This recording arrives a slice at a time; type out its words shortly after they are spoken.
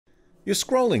You're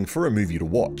scrolling for a movie to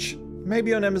watch,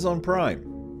 maybe on Amazon Prime,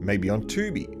 maybe on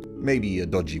Tubi, maybe a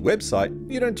dodgy website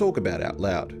you don't talk about out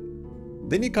loud.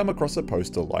 Then you come across a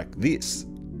poster like this,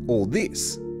 or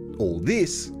this, or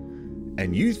this,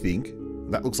 and you think,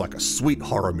 that looks like a sweet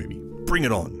horror movie, bring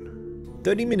it on.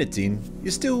 30 minutes in,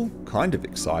 you're still kind of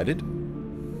excited.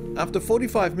 After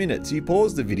 45 minutes, you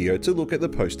pause the video to look at the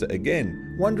poster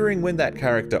again, wondering when that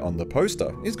character on the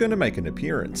poster is going to make an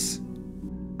appearance.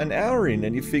 An hour in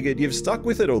and you figured you've stuck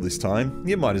with it all this time,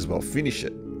 you might as well finish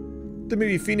it. The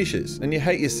movie finishes and you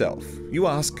hate yourself. You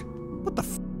ask, what the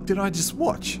f did I just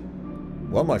watch?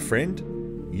 Well, my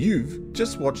friend, you've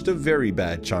just watched a very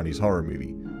bad Chinese horror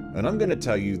movie, and I'm going to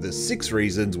tell you the 6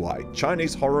 reasons why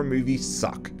Chinese horror movies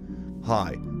suck.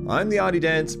 Hi, I'm the Arty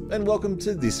Dance, and welcome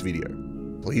to this video.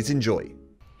 Please enjoy.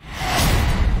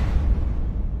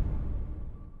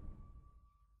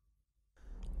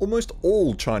 Almost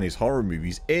all Chinese horror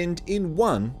movies end in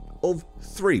one of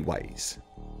 3 ways.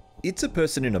 It's a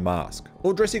person in a mask,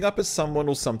 or dressing up as someone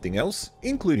or something else,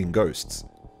 including ghosts.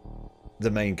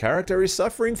 The main character is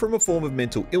suffering from a form of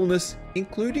mental illness,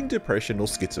 including depression or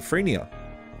schizophrenia.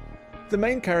 The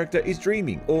main character is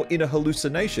dreaming or in a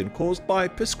hallucination caused by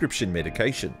prescription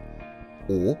medication,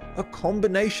 or a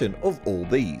combination of all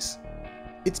these.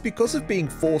 It's because of being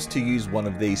forced to use one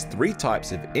of these 3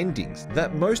 types of endings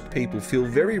that most people feel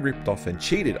very ripped off and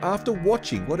cheated after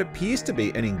watching what appears to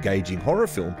be an engaging horror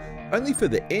film, only for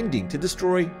the ending to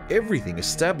destroy everything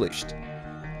established.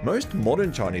 Most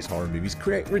modern Chinese horror movies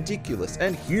create ridiculous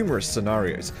and humorous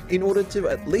scenarios in order to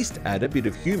at least add a bit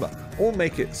of humor, or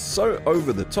make it so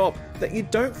over the top that you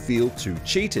don't feel too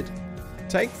cheated.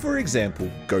 Take for example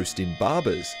Ghost in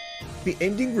Barbers. The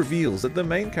ending reveals that the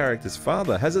main character's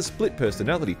father has a split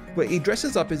personality where he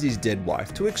dresses up as his dead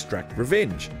wife to extract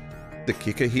revenge. The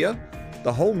kicker here?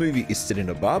 The whole movie is set in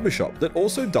a barbershop that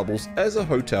also doubles as a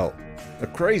hotel. A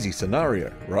crazy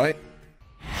scenario, right?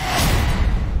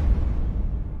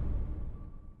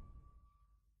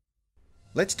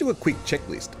 Let's do a quick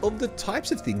checklist of the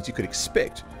types of things you could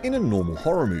expect in a normal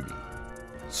horror movie.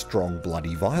 Strong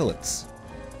bloody violence.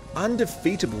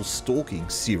 Undefeatable stalking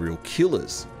serial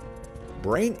killers.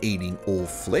 Brain-eating or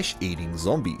flesh-eating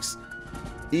zombies.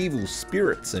 Evil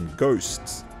spirits and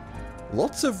ghosts.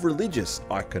 Lots of religious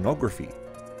iconography.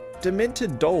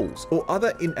 Demented dolls or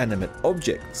other inanimate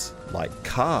objects, like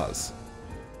cars.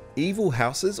 Evil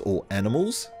houses or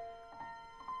animals.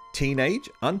 Teenage,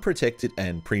 unprotected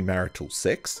and premarital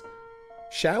sex.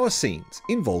 Shower scenes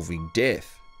involving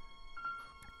death.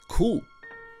 Cool.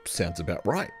 Sounds about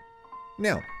right.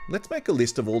 Now, let's make a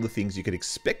list of all the things you could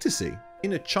expect to see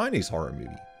in a Chinese horror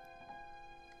movie.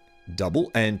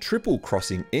 Double and triple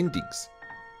crossing endings.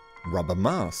 Rubber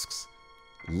masks.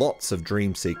 Lots of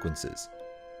dream sequences.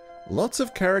 Lots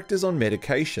of characters on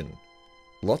medication.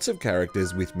 Lots of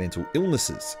characters with mental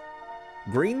illnesses.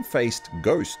 Green-faced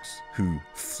ghosts who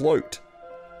float.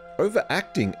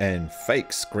 Overacting and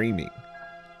fake screaming.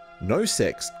 No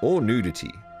sex or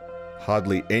nudity.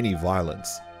 Hardly any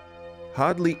violence.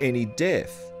 Hardly any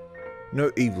death.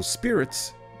 No evil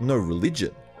spirits, no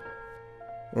religion.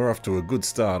 We're off to a good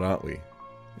start, aren't we?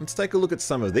 Let's take a look at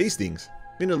some of these things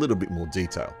in a little bit more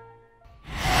detail.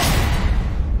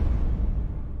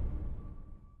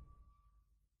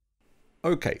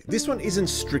 Okay, this one isn't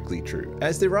strictly true,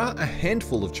 as there are a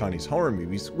handful of Chinese horror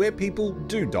movies where people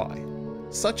do die,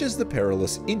 such as The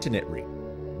Perilous Internet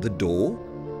Ring, The Door,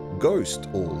 Ghost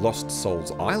or Lost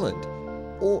Souls Island,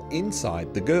 or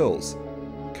Inside the Girls.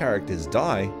 Characters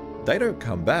die, they don't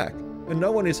come back, and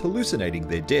no one is hallucinating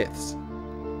their deaths.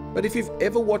 But if you've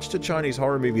ever watched a Chinese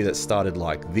horror movie that started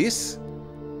like this,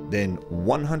 then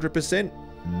 100%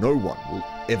 no one will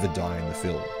ever die in the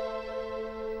film.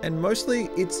 And mostly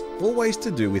it's always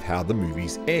to do with how the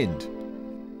movies end.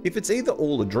 If it's either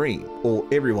all a dream or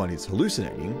everyone is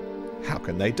hallucinating, how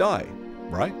can they die,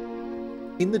 right?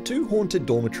 In the 2 Haunted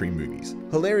Dormitory movies,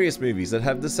 hilarious movies that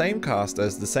have the same cast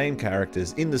as the same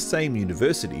characters in the same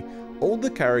university, all the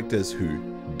characters who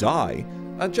die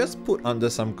are just put under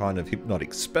some kind of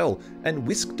hypnotic spell and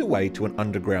whisked away to an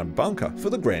underground bunker for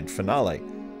the grand finale.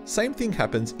 Same thing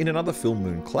happens in another Full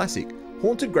Moon classic,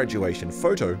 Haunted Graduation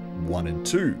Photo 1 and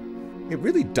 2. It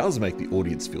really does make the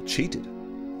audience feel cheated.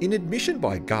 In Admission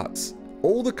by Guts,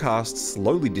 all the cast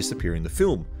slowly disappear in the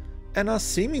film and are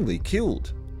seemingly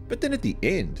killed. But then at the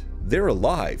end, they're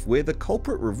alive, where the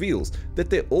culprit reveals that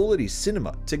they're all at his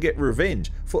cinema to get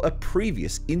revenge for a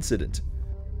previous incident.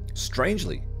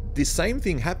 Strangely, the same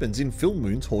thing happens in Full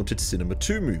Moon's Haunted Cinema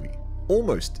 2 movie.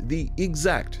 Almost the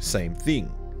exact same thing.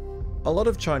 A lot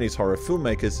of Chinese horror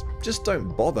filmmakers just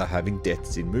don't bother having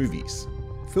deaths in movies.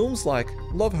 Films like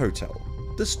Love Hotel,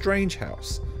 The Strange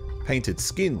House, Painted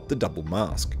Skin, the double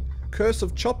mask, Curse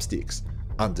of Chopsticks,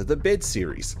 Under the Bed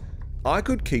series. I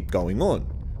could keep going on,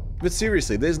 but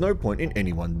seriously, there's no point in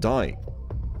anyone dying.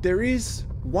 There is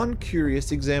one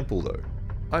curious example though.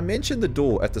 I mentioned the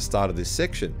door at the start of this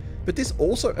section, but this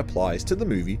also applies to the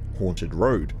movie Haunted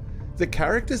Road. The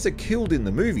characters are killed in the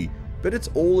movie, but it's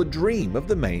all a dream of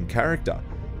the main character.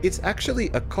 It's actually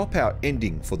a cop-out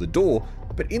ending for the door,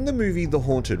 but in the movie The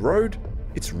Haunted Road,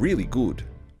 it's really good.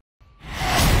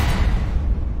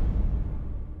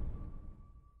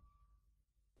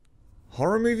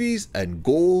 Horror movies and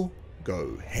gore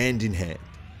go hand in hand.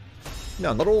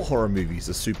 Now, not all horror movies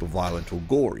are super violent or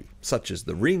gory, such as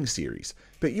the Ring series,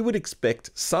 but you would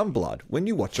expect some blood when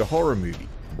you watch a horror movie,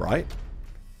 right?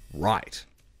 Right,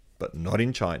 but not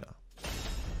in China.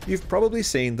 You've probably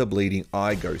seen the bleeding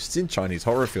eye ghosts in Chinese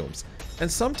horror films,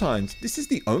 and sometimes this is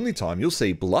the only time you'll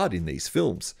see blood in these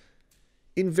films.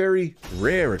 In very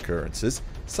rare occurrences,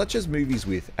 such as movies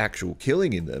with actual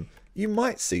killing in them, you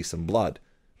might see some blood.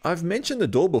 I've mentioned The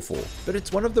Door before, but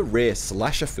it's one of the rare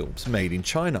slasher films made in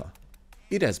China.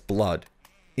 It has blood.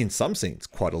 In some scenes,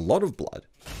 quite a lot of blood,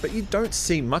 but you don't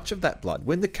see much of that blood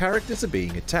when the characters are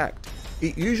being attacked.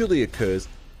 It usually occurs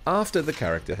after the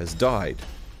character has died.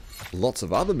 Lots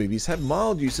of other movies have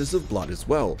mild uses of blood as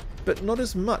well, but not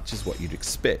as much as what you'd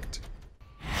expect.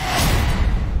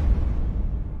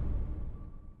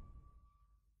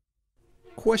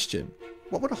 Question: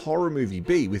 what would a horror movie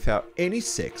be without any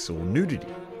sex or nudity?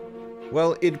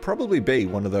 Well, it'd probably be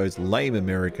one of those lame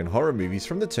American horror movies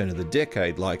from the turn of the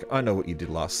decade like I Know What You Did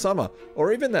Last Summer,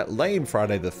 or even that lame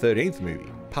Friday the 13th movie,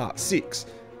 Part 6.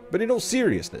 But in all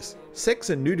seriousness, sex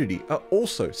and nudity are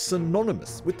also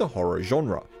synonymous with the horror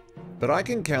genre. But I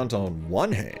can count on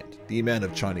one hand the amount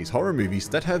of Chinese horror movies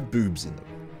that have boobs in them.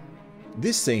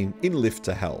 This scene in Lift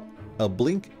to Hell, a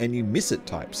blink and you miss it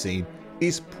type scene,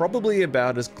 is probably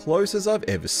about as close as I've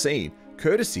ever seen,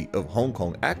 courtesy of Hong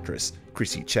Kong actress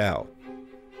Chrissy Chow.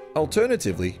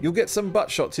 Alternatively, you'll get some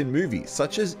butt shots in movies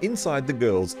such as Inside the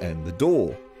Girls and The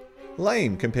Door.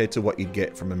 Lame compared to what you'd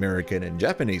get from American and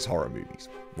Japanese horror movies,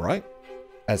 right?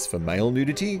 As for male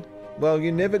nudity, well,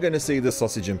 you're never going to see the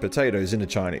sausage and potatoes in a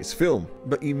Chinese film,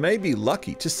 but you may be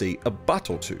lucky to see a butt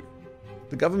or two.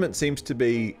 The government seems to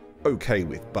be okay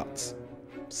with butts.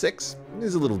 Sex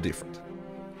is a little different.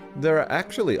 There are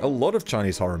actually a lot of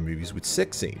Chinese horror movies with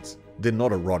sex scenes. They're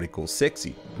not erotic or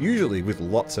sexy, usually with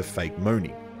lots of fake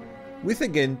moaning. With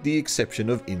again the exception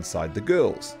of Inside the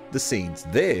Girls. The scenes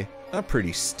there are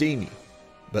pretty steamy,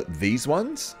 but these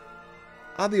ones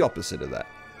are the opposite of that.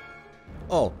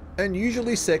 Oh, and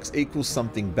usually sex equals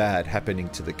something bad happening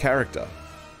to the character,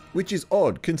 which is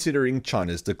odd considering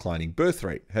China's declining birth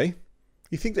rate, hey?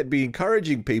 You think that'd be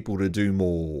encouraging people to do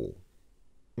more?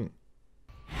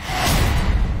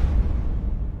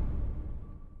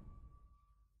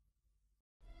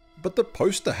 But the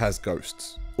poster has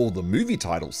ghosts, or the movie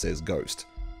title says ghost,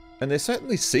 and there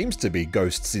certainly seems to be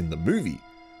ghosts in the movie.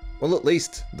 Well, at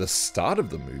least the start of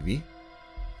the movie.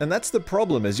 And that's the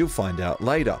problem, as you'll find out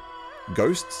later.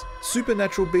 Ghosts,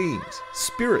 supernatural beings,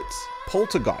 spirits,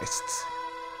 poltergeists.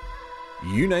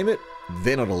 You name it,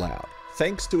 they're not allowed,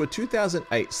 thanks to a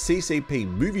 2008 CCP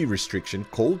movie restriction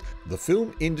called the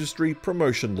Film Industry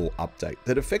Promotion Law Update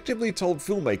that effectively told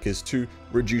filmmakers to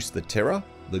reduce the terror,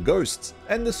 the ghosts,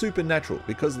 and the supernatural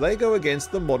because they go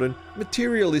against the modern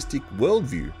materialistic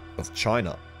worldview of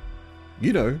China.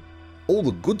 You know, all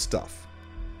the good stuff.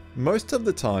 Most of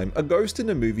the time, a ghost in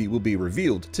a movie will be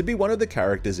revealed to be one of the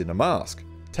characters in a mask.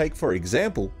 Take for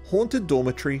example, Haunted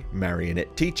Dormitory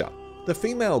Marionette Teacher. The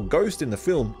female ghost in the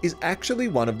film is actually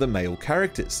one of the male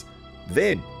characters.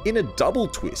 Then, in a double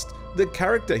twist, the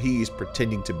character he is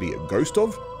pretending to be a ghost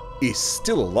of is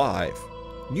still alive.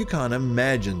 You can't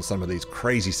imagine some of these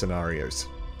crazy scenarios.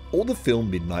 Or the film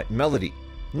Midnight Melody.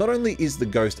 Not only is the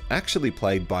ghost actually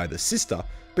played by the sister,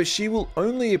 but she will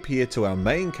only appear to our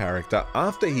main character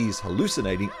after he is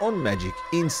hallucinating on magic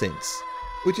incense.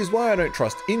 Which is why I don't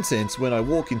trust incense when I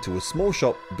walk into a small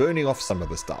shop burning off some of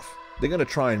the stuff. They're going to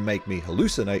try and make me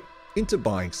hallucinate into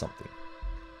buying something.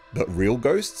 But real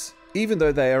ghosts, even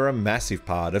though they are a massive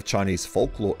part of Chinese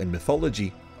folklore and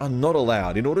mythology, are not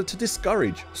allowed in order to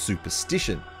discourage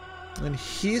superstition. And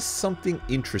here's something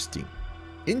interesting.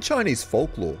 In Chinese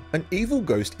folklore, an evil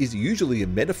ghost is usually a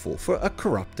metaphor for a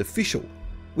corrupt official.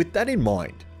 With that in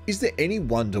mind, is there any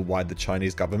wonder why the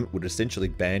Chinese government would essentially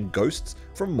ban ghosts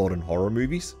from modern horror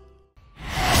movies?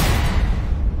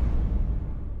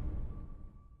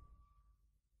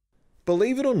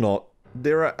 Believe it or not,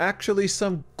 there are actually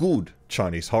some good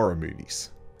Chinese horror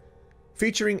movies.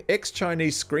 Featuring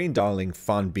ex-Chinese screen darling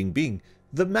Fan Bingbing,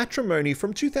 The Matrimony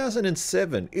from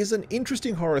 2007 is an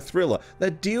interesting horror thriller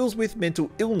that deals with mental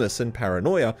illness and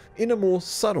paranoia in a more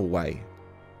subtle way.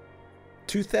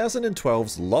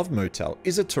 2012's Love Motel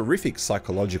is a terrific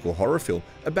psychological horror film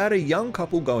about a young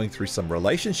couple going through some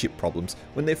relationship problems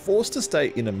when they're forced to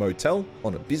stay in a motel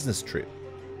on a business trip.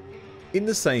 In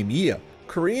the same year,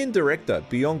 Korean director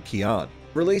Byung-Kian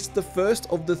released the first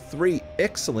of the 3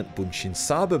 excellent Bunshin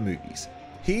Saba movies.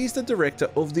 He is the director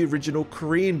of the original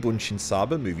Korean Bunshin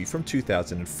Saba movie from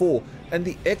 2004 and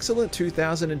the excellent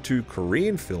 2002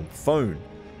 Korean film Phone.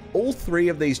 All 3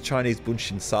 of these Chinese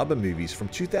Bunshin Saba movies from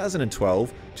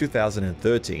 2012,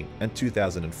 2013 and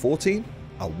 2014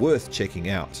 are worth checking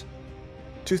out.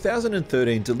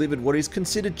 2013 delivered what is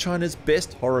considered China's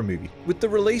best horror movie with the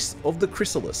release of The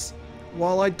Chrysalis.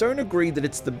 While I don't agree that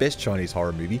it's the best Chinese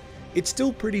horror movie, it's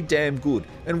still pretty damn good,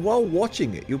 and while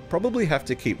watching it, you'll probably have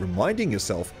to keep reminding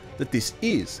yourself that this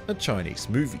is a Chinese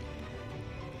movie.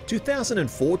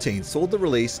 2014 saw the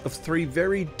release of 3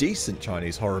 very decent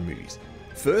Chinese horror movies.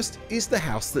 First is The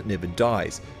House That Never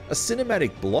Dies, a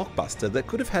cinematic blockbuster that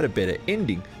could have had a better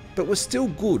ending, but was still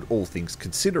good all things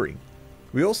considering.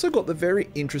 We also got the very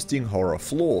interesting horror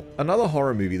Floor, another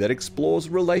horror movie that explores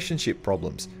relationship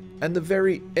problems, and the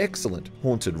very excellent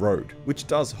Haunted Road, which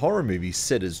does horror movies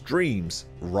set as dreams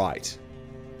right.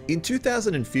 In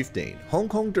 2015, Hong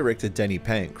Kong director Danny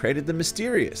Pang created the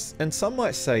mysterious, and some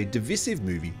might say divisive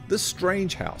movie, The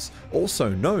Strange House, also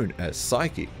known as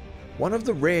Psychic, one of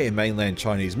the rare mainland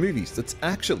Chinese movies that's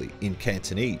actually in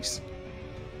Cantonese.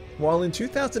 While in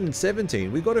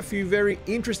 2017 we got a few very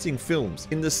interesting films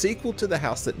in the sequel to The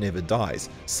House That Never Dies,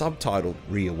 subtitled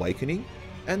Reawakening,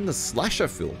 and the slasher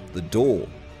film The Door.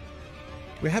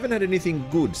 We haven't had anything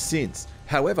good since.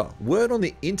 However, word on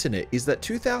the internet is that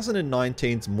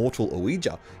 2019's Mortal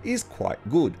Ouija is quite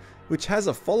good, which has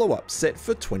a follow-up set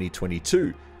for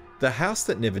 2022. The House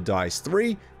That Never Dies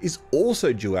 3 is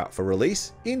also due out for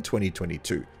release in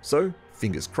 2022, so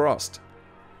fingers crossed.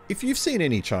 If you've seen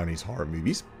any Chinese horror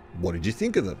movies, what did you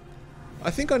think of them? I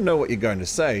think I know what you're going to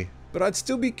say, but I'd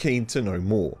still be keen to know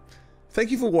more. Thank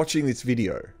you for watching this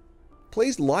video.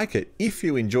 Please like it if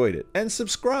you enjoyed it, and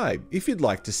subscribe if you'd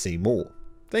like to see more.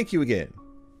 Thank you again.